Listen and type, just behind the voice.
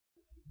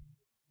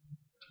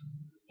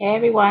Hey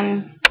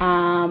everyone,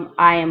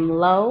 I am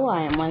Lo.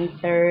 I am one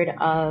third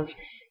of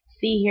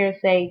See Hear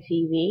Say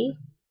TV.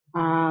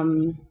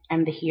 I'm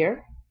the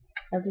here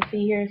of the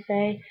See Hear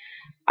Say.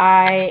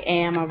 I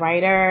am a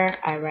writer.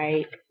 I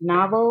write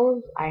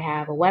novels. I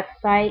have a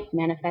website,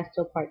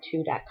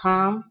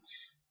 manifestopart2.com.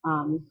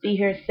 See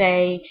Hear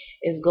Say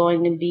is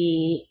going to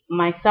be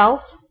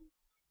myself,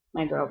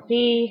 my girl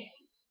P,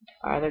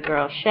 our other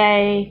girl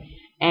Shay,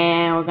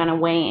 and we're going to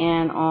weigh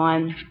in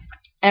on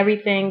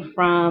everything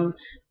from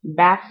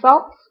bath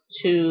salts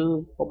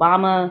to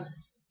Obama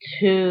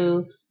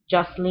to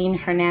Jocelyn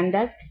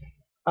Hernandez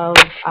of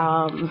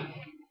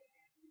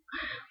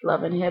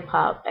Love and Hip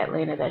Hop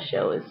Atlanta. That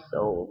show is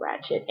so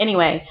ratchet.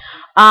 Anyway,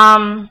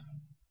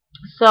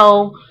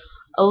 so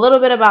a little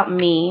bit about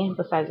me,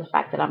 besides the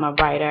fact that I'm a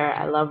writer.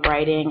 I love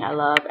writing. I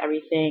love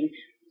everything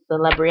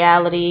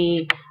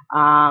celebrity,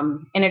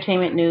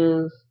 entertainment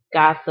news,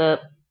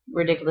 gossip,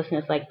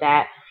 ridiculousness like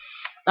that.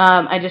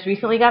 I just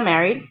recently got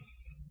married,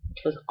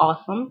 which was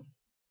awesome.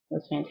 It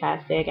was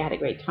fantastic. I had a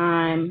great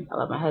time. I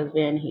love my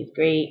husband. He's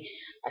great.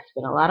 I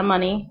spent a lot of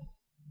money.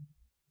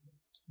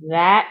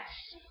 That's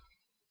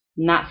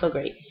not so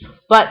great.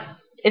 But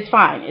it's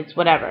fine. It's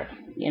whatever.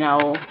 You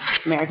know,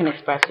 American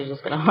Express is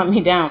just going to hunt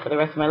me down for the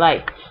rest of my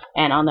life.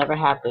 And I'll never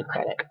have good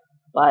credit.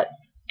 But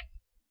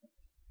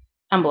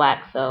I'm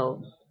black,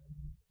 so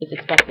it's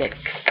expected.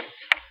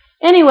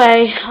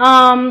 Anyway,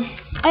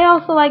 I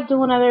also like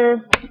doing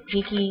other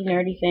geeky,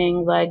 nerdy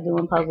things, like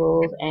doing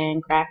puzzles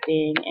and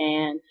crafting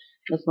and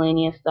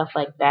miscellaneous stuff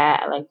like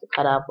that. I like to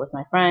cut up with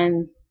my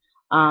friends,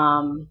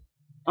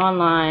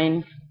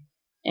 online,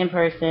 in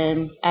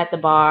person, at the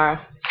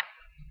bar.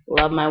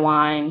 Love my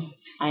wine.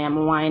 I am a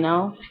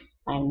wino.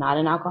 I am not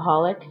an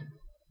alcoholic.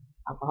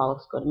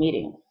 Alcoholics go to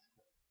meetings.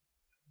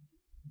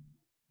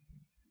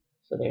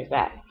 So there's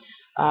that.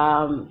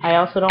 I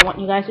also don't want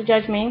you guys to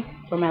judge me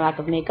for my lack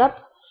of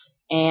makeup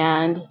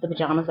and the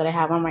pajamas that I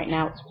have on right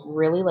now. It's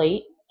really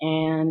late,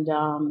 and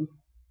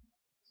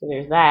so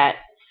there's that.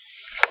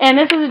 And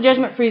this is a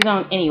judgment-free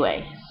zone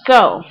anyway.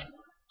 So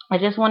I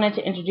just wanted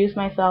to introduce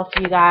myself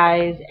to you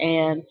guys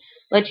and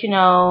let you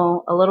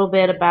know a little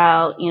bit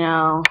about,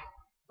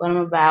 what I'm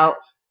about.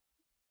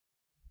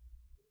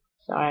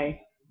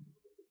 Sorry,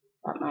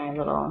 got my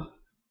little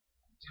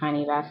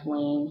tiny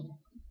Vaseline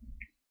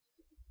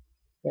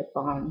lip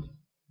balm.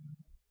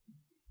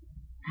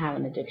 I have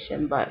an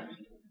addiction, but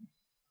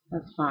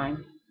that's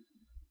fine.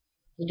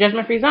 It's a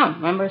judgment-free zone,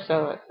 remember?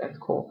 So that's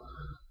cool.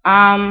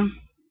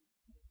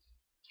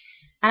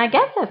 And I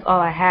guess that's all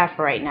I have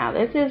for right now.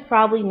 This is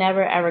probably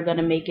never ever going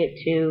to make it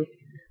to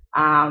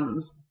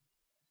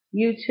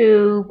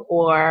YouTube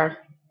or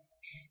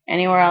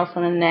anywhere else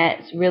on the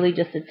net. It's really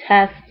just a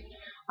test.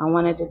 I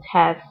wanted to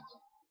test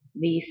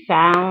the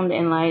sound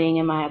and lighting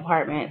in my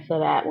apartment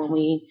so that when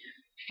we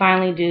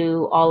finally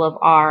do all of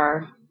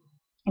our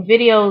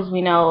videos,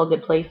 we know a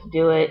good place to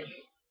do it.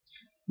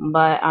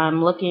 But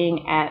I'm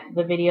looking at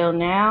the video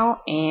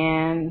now,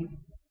 and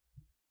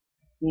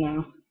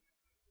no.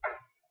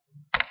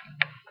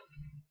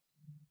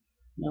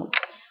 Nope.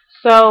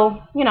 So,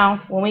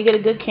 when we get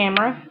a good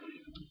camera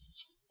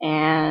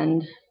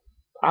and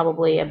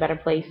probably a better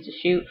place to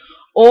shoot,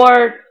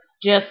 or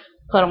just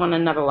put on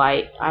another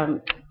light,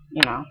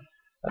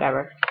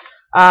 whatever.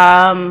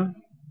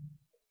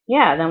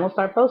 Yeah, then we'll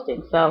start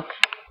posting. So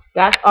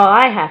that's all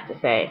I have to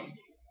say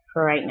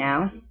for right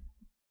now.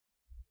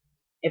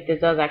 If this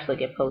does actually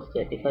get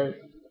posted, because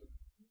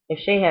if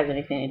Shay has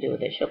anything to do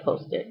with it, she'll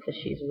post it because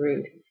she's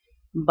rude.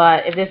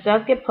 But if this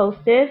does get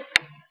posted,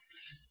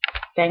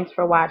 thanks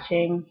for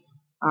watching.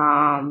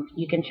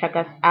 You can check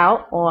us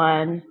out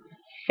on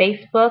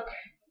Facebook,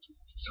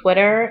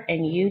 Twitter,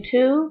 and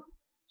YouTube.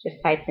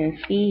 Just type in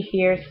See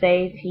Hear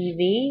Say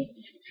TV.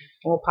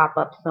 We'll pop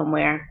up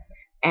somewhere.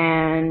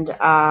 And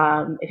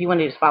if you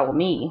want to just follow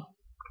me,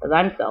 because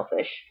I'm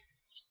selfish,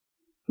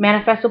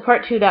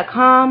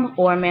 manifestopart2.com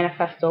or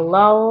Manifesto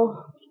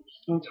Low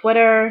on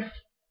Twitter.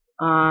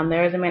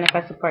 There is a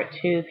Manifesto Part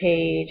 2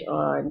 page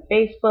on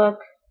Facebook,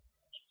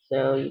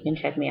 so you can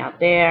check me out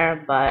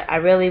there. But I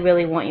really,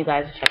 really want you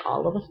guys to check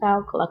all of us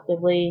out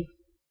collectively.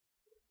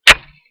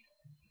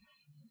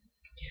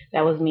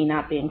 That was me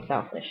not being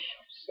selfish.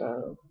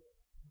 So,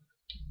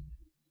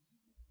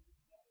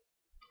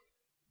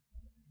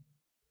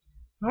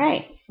 all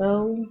right.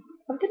 So,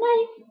 have a good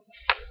night.